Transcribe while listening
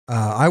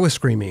I was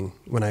screaming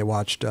when I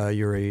watched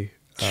Yuri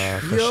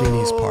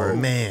Facchini's part.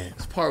 Man,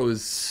 this part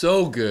was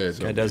so good. This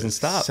guy doesn't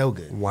stop. So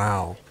good.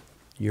 Wow.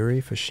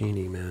 Yuri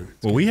Facchini, man.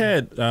 Well, we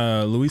had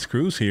Luis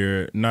Cruz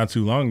here not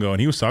too long ago,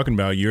 and he was talking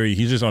about Yuri.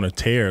 He's just on a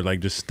tear, like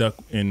just stuck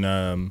in.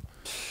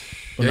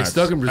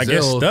 Stuck in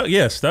Brazil. I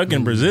guess stuck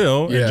in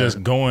Brazil and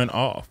just going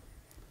off.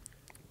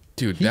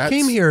 Dude, He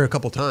came here a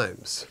couple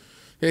times.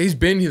 Yeah, he's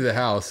been to the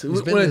house.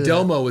 When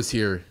Adelmo was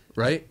here,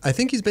 right? I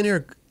think he's been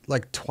here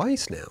like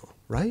twice now,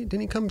 right?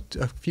 Didn't he come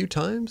a few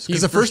times?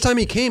 Because the first time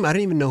he came, I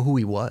didn't even know who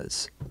he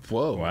was.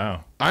 Whoa.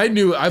 Wow.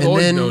 I've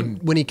always known.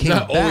 When he came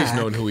not back, always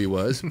known who he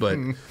was, but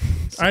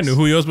I knew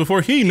who he was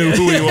before he knew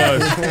who he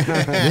was.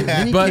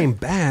 then he came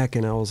back,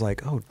 and I was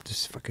like, oh,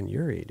 this fucking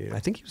Yuri, dude. I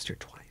think he was here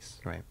twice.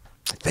 Right.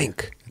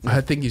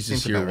 I think he's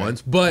just here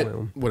once. But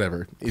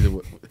whatever. Either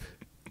way,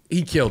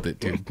 he killed it,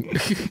 dude.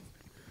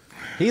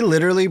 He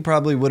literally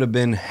probably would have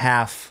been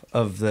half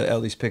of the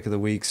Ellie's pick of the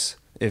weeks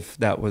if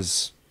that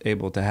was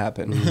able to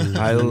happen.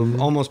 I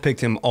almost picked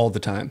him all the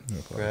time.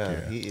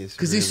 Yeah, he is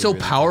Because he's so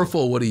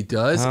powerful at what he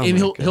does, and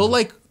he'll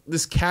like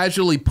just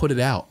casually put it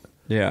out.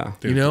 Yeah,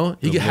 you know,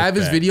 he can have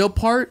his video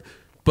part,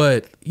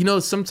 but you know,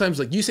 sometimes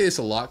like you say this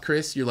a lot,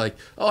 Chris. You're like,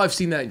 oh, I've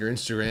seen that in your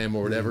Instagram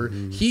or whatever.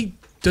 He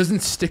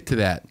doesn't stick to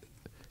that.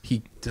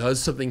 He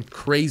does something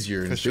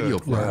crazier in his video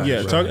part.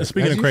 Yeah,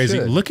 speaking of crazy,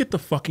 look at the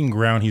fucking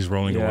ground he's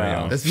rolling away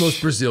on. That's the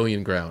most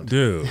Brazilian ground.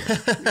 Dude.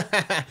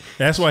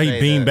 That's why he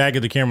beamed back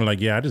at the camera like,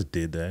 yeah, I just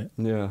did that.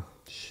 Yeah.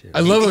 Shit.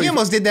 I love it. He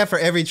almost did that for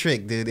every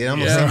trick, dude. It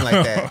almost seemed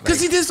like that.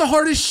 Because he does the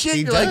hardest shit.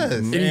 He like, does.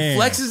 And he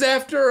flexes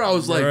after. I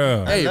was like,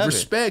 hey,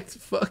 respect.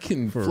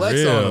 Fucking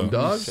flex on him,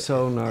 dog.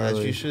 So gnarly.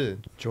 As you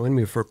should. Join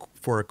me for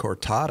a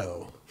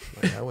cortado.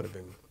 Like, that would have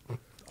been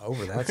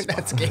over that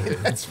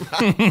spot. That's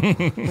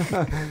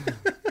fine.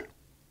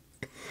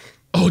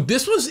 Oh,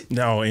 this was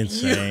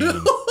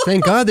insane.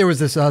 Thank God there was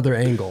this other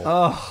angle.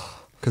 Oh,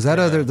 because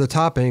the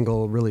top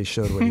angle really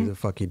showed what the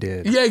fuck he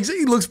did. Yeah,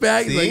 exactly. He looks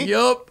back. He's like,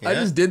 "Yup, I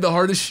just did the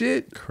hardest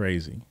shit."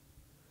 Crazy.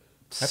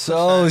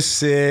 So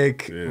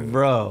sick,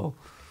 bro.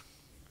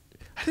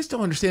 I just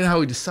don't understand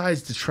how he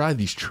decides to try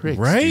these tricks,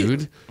 right,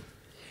 dude.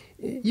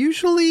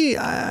 Usually,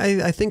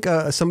 I think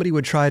somebody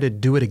would try to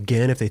do it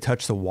again if they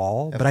touch the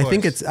wall, but I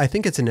think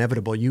it's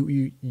inevitable.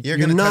 You're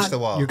gonna touch the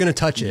wall. You're gonna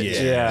touch it.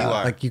 Yeah. You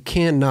are. Like you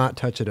cannot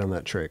touch it on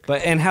that trick.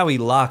 But and how he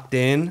locked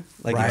in,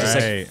 like he just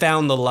like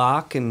found the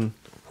lock and.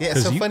 Yeah,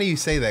 it's so funny you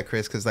say that,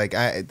 Chris, because like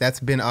that's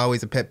been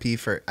always a pet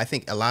peeve for I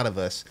think a lot of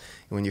us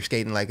when you're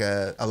skating like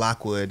a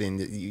Lockwood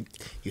and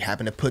you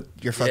happen to put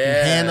your fucking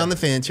hand on the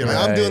fence. You're like,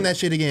 I'm doing that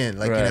shit again.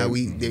 Like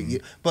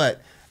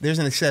but. There's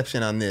an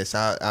exception on this.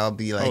 I'll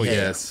be like,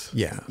 hey,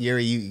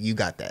 Yuri, you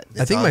got that.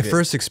 I think my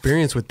first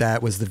experience with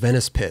that was the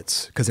Venice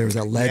pits because there was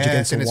a ledge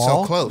against the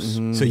wall. It's so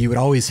close. So you would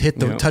always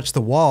touch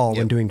the wall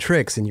when doing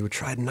tricks, and you would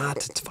try not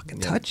to fucking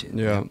touch it.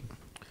 Yeah.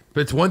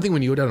 But it's one thing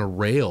when you go down a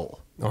rail.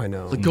 Oh, I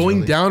know. Like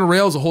going down a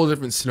rail is a whole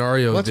different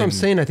scenario. Well, that's what I'm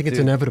saying. I think it's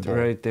inevitable.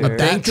 Right there. A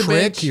bank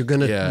trick, you're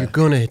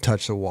gonna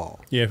touch the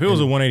wall. Yeah, if it was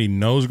a 180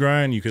 nose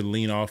grind, you could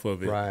lean off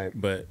of it. Right.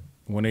 But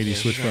 180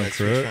 switch front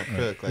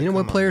crook. Like, you know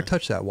what player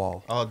touched that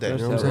wall? All day. You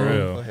know what I'm saying?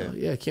 Go ahead.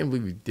 Yeah, I can't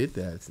believe we did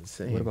that. It's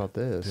insane. What about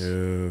this?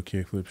 Dude,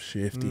 kickflip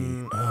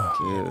shifty.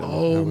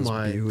 Oh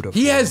my! Beautiful.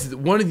 He has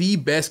one of the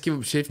best kickflip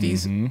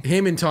shifties.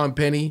 Him and Tom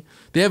Penny,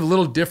 they have a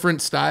little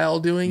different style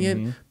doing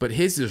it, but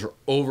his is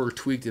over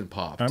tweaked and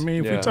popped. I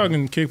mean, if we're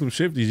talking kickflip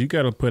shifties, you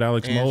got to put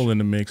Alex Mole in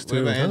the mix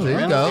too. Andrew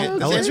there you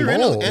go. Andrew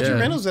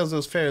Reynolds does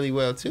those fairly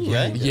well too,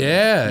 right?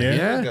 Yeah.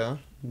 There you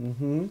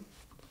go.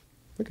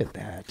 Look at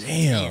that.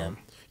 Damn.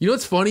 You know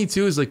what's funny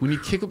too is like when you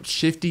kick up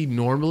shifty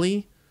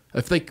normally,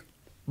 I feel like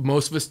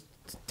most of us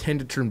tend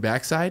to turn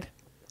backside.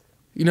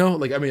 You know,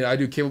 like I mean, I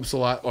do kickflips a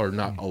lot, or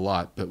not a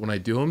lot, but when I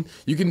do them,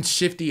 you can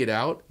shifty it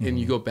out and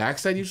you go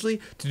backside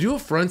usually. To do a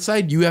front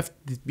side, you have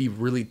to be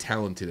really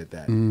talented at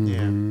that.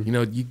 Yeah. You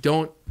know, you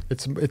don't.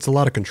 It's a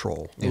lot of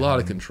control. A lot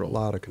of control. A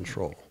lot of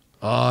control.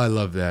 Oh, I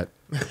love that.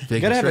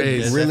 Fake gotta have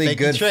a really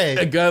good tray.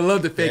 I gotta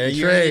love the fake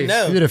tray. You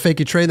did a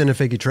fakey tray, then a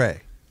fakey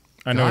tray.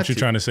 I know what you're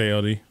trying to say,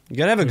 LD. You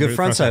gotta have a good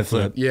frontside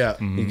flip. Yeah.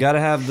 You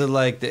gotta have the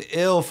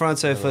ill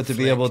frontside flip to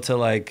be able to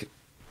like.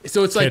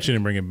 So it's like catch it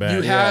and bring it back.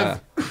 You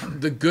have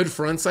the good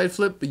frontside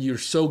flip, but you're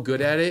so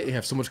good at it and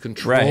have so much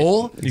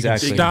control. Right.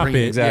 Exactly. You can stop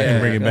it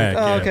and bring it back.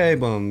 Oh, okay,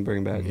 boom,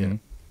 bring it back.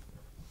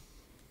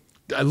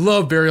 I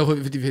love burial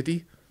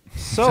 50-50.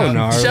 So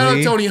gnarly. Shout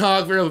out Tony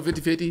Hawk, burial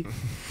 50-50.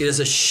 It is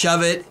a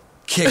shove it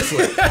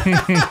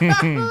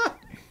kickflip.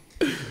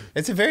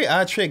 It's a very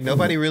odd trick.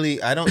 Nobody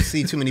really. I don't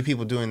see too many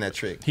people doing that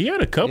trick. He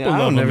had a couple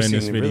of them in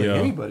this video.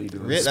 Anybody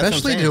do it.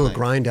 Especially to do a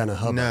grind down a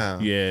hub. No.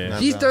 Yeah.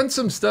 He's done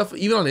some stuff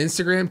even on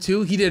Instagram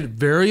too. He did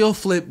varial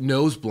flip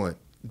nose blunt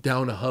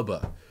down a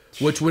hubba,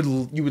 which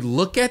you would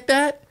look at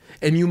that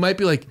and you might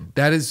be like,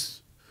 that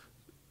is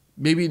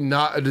maybe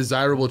not a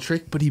desirable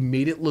trick, but he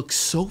made it look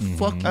so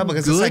fucking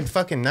because good. it's like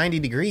fucking 90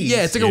 degrees.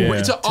 Yeah, it's like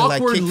it's an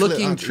awkward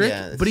looking trick,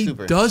 but he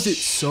super. does it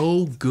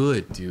so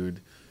good,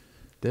 dude.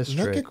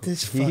 Look at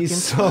this fucking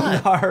He's so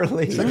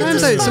gnarly.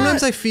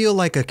 Sometimes I feel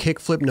like a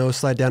kickflip nose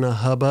slide down a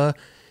hubba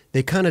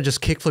they kind of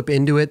just kickflip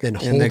into it, then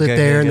hold they it go-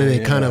 there, and then yeah,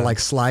 they kind of yeah. like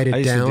slide I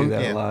it used to do down.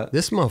 that Yeah. a lot.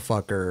 This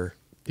motherfucker,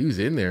 He was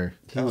in there.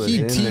 He was he-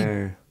 in he-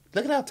 there.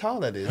 Look at how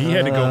tall that is. He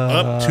had to go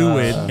up to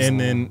it and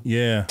then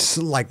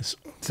like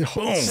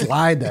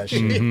slide that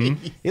shit.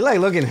 He like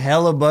looking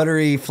hella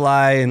buttery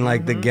fly in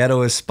like the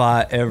ghettoest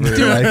spot ever. Dude,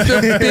 Like,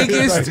 the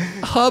biggest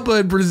hubba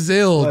in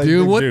Brazil,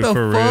 dude. What dude, the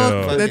for fuck?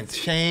 real. Fucking That's,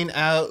 chain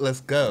out.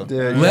 Let's go.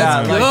 dude, Let's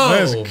yeah, go.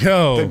 like, let's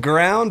go. the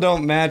ground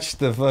don't match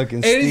the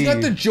fucking. and he's got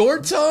the Steve.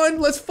 jorts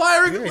on. Let's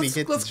fire You it. already Let's,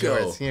 get let's the go.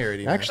 jorts. You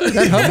already know. Actually,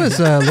 that hub is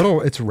a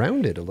little. It's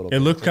rounded a little. It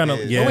bit. looked kind of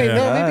is. yeah. Oh wait,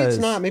 no, maybe it's does.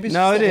 not. Maybe it's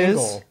No, just it the is.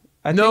 angle.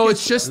 I No, think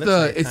it's just looks the.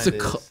 like It's the.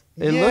 kinda is.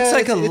 It Yeah, looks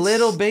like a it's-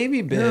 little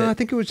baby bit. No, I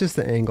think it was just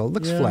the angle. It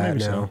looks Yeah, flat maybe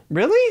so. now.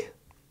 Really?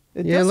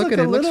 It Yeah, does look at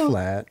it. a It looks little-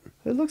 flat.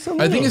 It looks a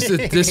little. I think it's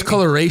the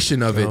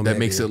discoloration of it Oh, that maybe.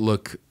 makes it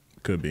look.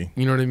 Could be.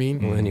 You know what I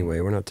mean? Well,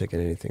 anyway, we're not taking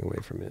anything away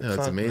from it. No, it's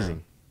Fuck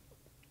amazing.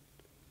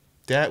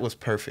 That was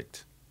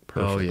perfect.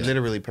 Oh yeah.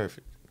 Literally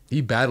perfect. He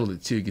battled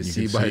it too. You can You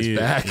see can by his it.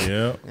 back.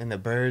 Yeah. And the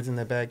birds in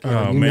the back.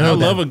 Oh you man, know I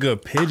that. love a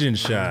good pigeon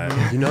shot.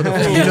 You know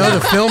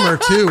the filmer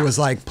too was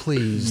like,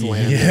 please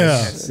land. Yeah.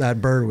 this.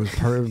 That bird was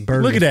bird.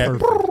 Look was at that.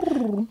 perfect.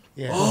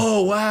 Yeah.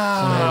 Oh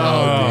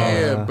wow! Oh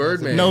damn,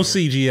 Birdman. No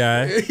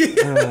CGI They did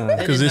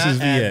because this not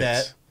is add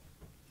VX.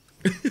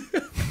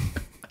 that.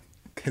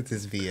 Because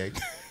it's VX.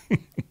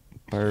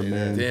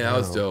 Birdman. Damn, that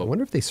was I dope.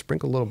 wonder if they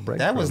sprinkle a little bread.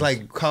 That was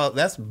like called.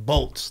 That's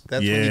bolts.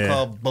 That's what you Yeah.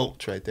 call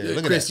bolts right there.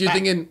 Look Chris, at you're that.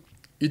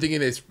 thinking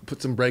they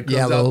put some breadcrumbs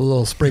yeah, a out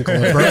little sprinkle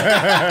of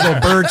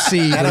little bird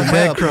seed That'll and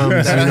help.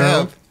 breadcrumbs. That'll You know.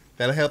 help.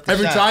 That'll help. The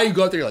every shot. time you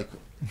go out there. You're like,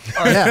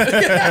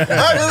 Yeah. All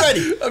right, we're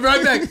ready. I'm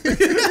right back.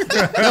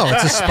 No,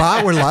 it's a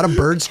spot where a lot of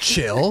birds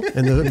chill,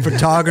 and the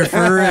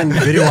photographer and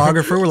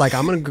videographer were like,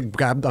 I'm gonna go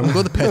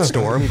to the pet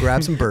store and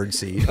grab some bird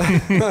seed.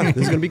 This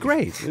is gonna be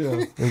great.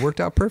 It worked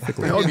out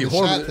perfectly. That would be The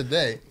horrible. shot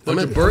today.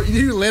 Bunch of bird,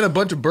 you need to land a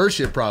bunch of bird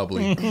shit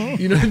probably.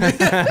 You know what I mean?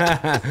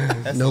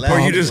 That's No the Or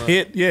last you just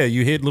one.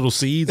 you hit little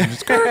seeds. And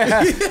just,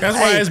 that's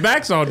why his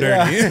back's all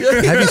dirty.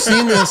 Have you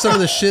seen some of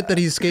the shit that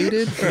he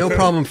skated? No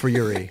problem for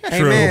Yuri.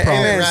 Hey man, problem.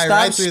 hey man, Right, stop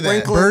right through that.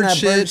 sprinkling Bird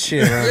that bird shit.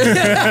 shit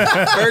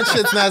around. Bird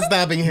shit's not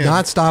stopping him.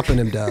 Not stopping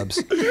him,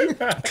 Dubs.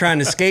 Trying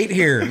to skate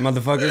here,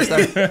 motherfucker.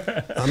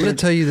 Stop. I'm gonna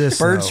tell you this.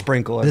 Bird though.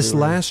 sprinkle This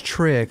everywhere. last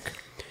trick.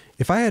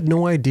 If I had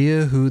no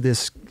idea who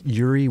this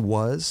Yuri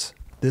was,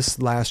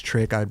 this last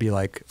trick, I'd be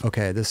like,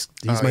 okay, he's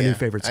Oh, my yeah. new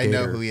favorite I skater.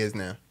 know who he is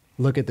now.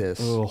 Look at this.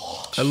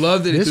 I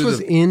love that. This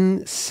was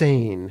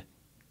insane.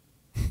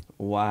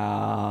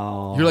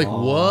 Wow. You're like,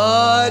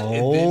 what?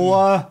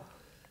 Oh,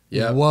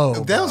 Yeah. Whoa.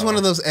 That was one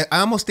of those. I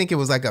almost think it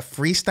was like a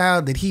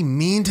freestyle. Did he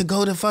mean to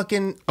go to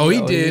fucking? Oh, he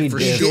oh, did he for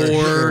did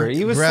sure.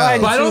 He was Bro.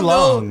 sliding But I too don't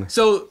long. know.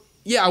 So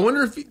yeah, I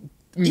wonder if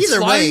Either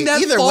sliding way,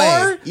 that either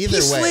far, way,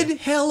 either he way. slid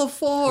hella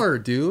far,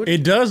 dude.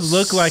 It does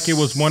look like it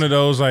was one of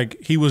those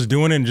like he was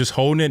doing it and just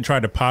holding it and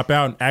tried to pop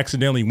out and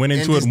accidentally went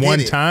into it just one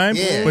did it. time.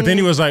 Yeah. But then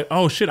he was like,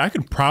 oh shit, I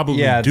could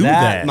probably Yeah, do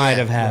that. might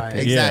have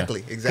happened.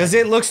 Exactly. Because Exactly.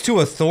 it looks too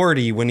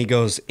authority when he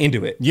goes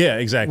into it. Yeah,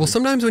 exactly. Well,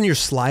 sometimes when you're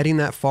sliding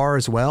that far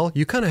as well,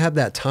 you kind of have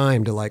that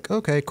time to like,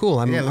 okay, cool,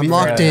 I'm Yeah, let me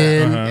locked try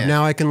that. in. Yeah.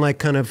 Now I can like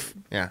kind of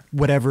Yeah.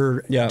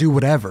 whatever, Yeah. do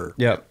whatever.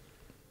 Yep.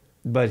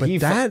 But he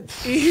that,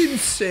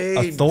 Insane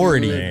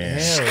authority.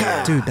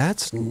 dude. dude,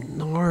 that's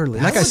gnarly.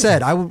 Like I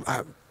said,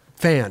 I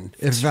fan.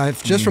 If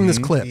just from this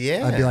clip,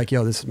 Yeah. I'd be like,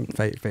 yo, this is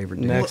my favorite.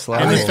 Dude. Next I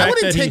level. And the wouldn't, fact I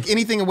wouldn't that he- take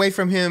anything away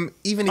from him,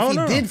 even if Oh, he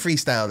no. did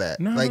freestyle that.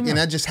 No, like, no. and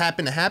that just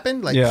happened to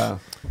happen. Like, Yeah.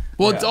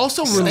 Well, it's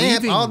also stamp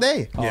relieving all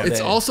day. It's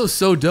day. also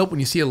so dope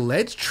when you see a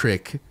ledge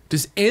trick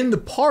just end the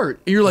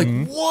part, and you're like,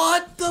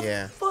 "What the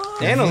Yeah.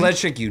 fuck?" And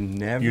electric you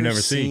never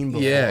see. seen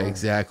before. Yeah,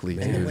 exactly.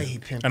 And the dude. way he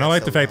pimped and I that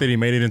like so the fact that long. he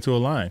made it into a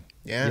line.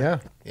 Yeah.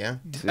 Yeah.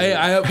 Hey,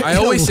 I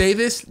always say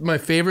this. One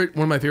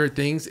of my favorite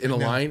things in a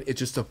line, it's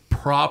just a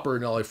proper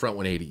nollie front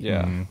 180.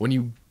 Yeah. When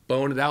you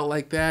bone it out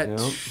like that, Yep.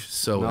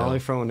 so Nollie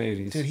dope. from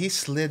 180s. Dude, he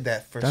slid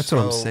that for That's so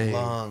what I'm saying.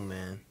 long,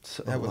 man.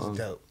 That was long.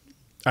 dope.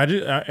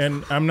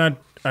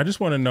 I just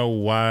want to know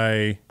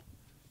why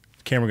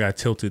the camera guy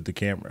tilted the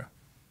camera.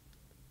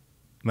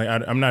 Like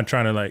I'm not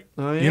trying to like,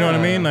 Oh, you know what I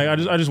yeah. mean? Like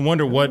I just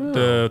wonder what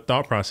the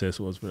thought process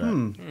was for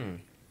that.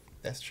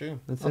 That's true.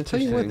 That's I'll tell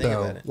you what Think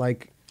though, about it.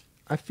 like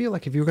I feel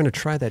like if you were going to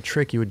try that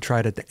trick, you would try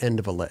it at the end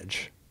of a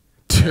ledge,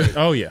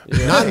 Oh yeah.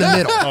 not in the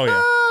middle. Oh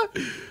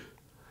yeah.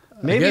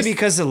 Maybe guess-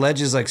 because the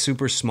ledge is like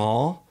super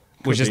small,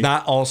 which Could is be.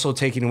 not also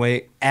taking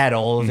away at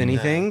all of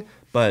anything,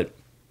 but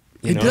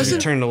you It know, doesn't-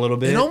 you turn a little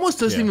bit. It almost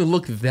doesn't Yeah. even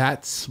look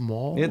that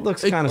small. It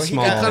looks kinda Well,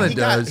 small. It kind of he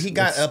got, does. He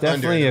got It's up under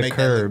definitely to a make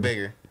that look curb.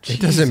 bigger. It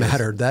doesn't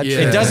matter. That Yeah.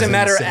 trick It doesn't was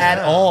matter insane. at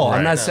all. I'm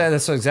Right. not saying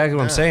that's exactly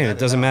what I'm saying. not It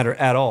doesn't matter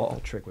at all.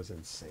 That trick was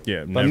insane.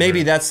 Yeah. But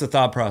maybe that's the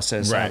thought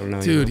process. I Right. don't know.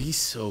 Dude, he's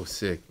so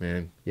sick,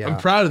 man. Yeah. I'm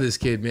proud of this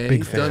kid, man. Big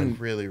He's fan. done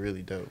Really,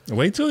 really dope.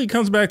 Wait till he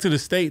comes back to the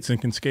States and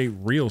can skate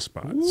real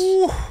spots.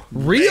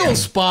 real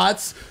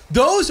spots.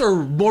 Those are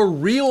more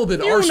real than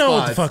You our don't know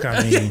spots. what the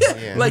fuck I mean.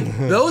 Yeah.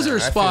 Like those are I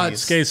feel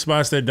spots. Skate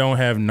spots that don't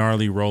have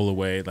gnarly roll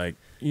away. Like,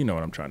 you know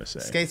what I'm trying to say.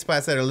 Skate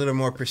spots that are a little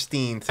more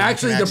pristine. So you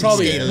Actually, can they're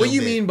probably skate a what little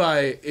you bit. mean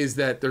by is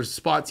that there's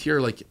spots here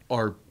like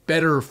are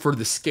better for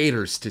the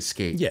skaters to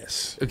skate.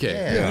 Yes. Okay.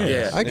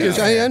 Yeah.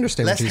 I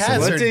understand Less what you're saying.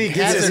 hazard. What did he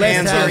get his Hazard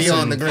hands material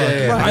on on the some ground.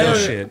 fucking I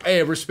bullshit?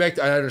 hey, respect.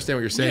 I understand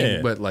what you're saying,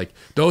 Yeah. but like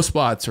those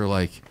spots are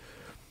like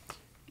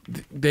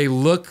they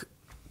look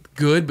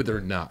good, but they're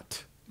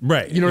not.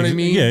 Right. You know what I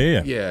mean?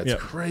 Yeah. Yeah,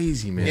 it's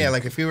crazy, man. Yeah,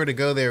 like if we were to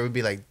go there, we'd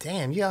be like,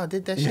 damn, y'all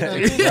did that shit. On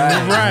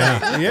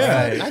Right.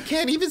 Yeah. I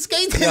can't even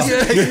skate this.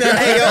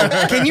 Hey,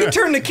 yo, can you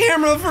turn the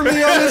camera for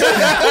me on this?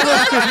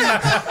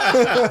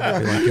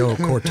 Be like, yo,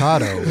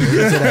 Cortado.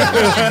 Where's it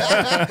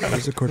at?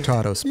 Where's the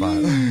Cortado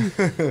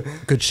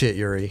spot? Good shit,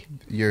 Yuri.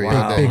 Yuri, Big,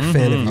 all day. big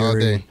fan of All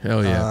Yuri. day.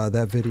 Hell yeah.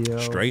 That video.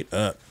 Straight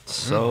up.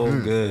 So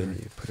good.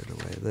 You put it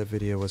away. That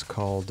video was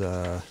called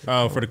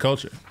Oh, for the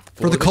culture.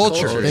 For the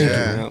Culture. Culture, Thank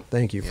yeah. you.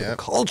 Thank you for the Yep.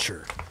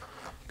 culture.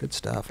 Good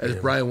stuff. As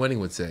man. Brian Wenning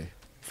would say,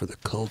 For the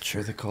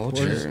culture. The What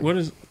culture. does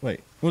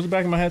the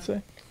back of my hat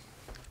say?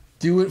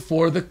 do it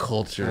for the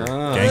culture.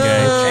 Gang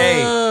gang.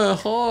 Hey,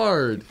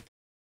 Hard.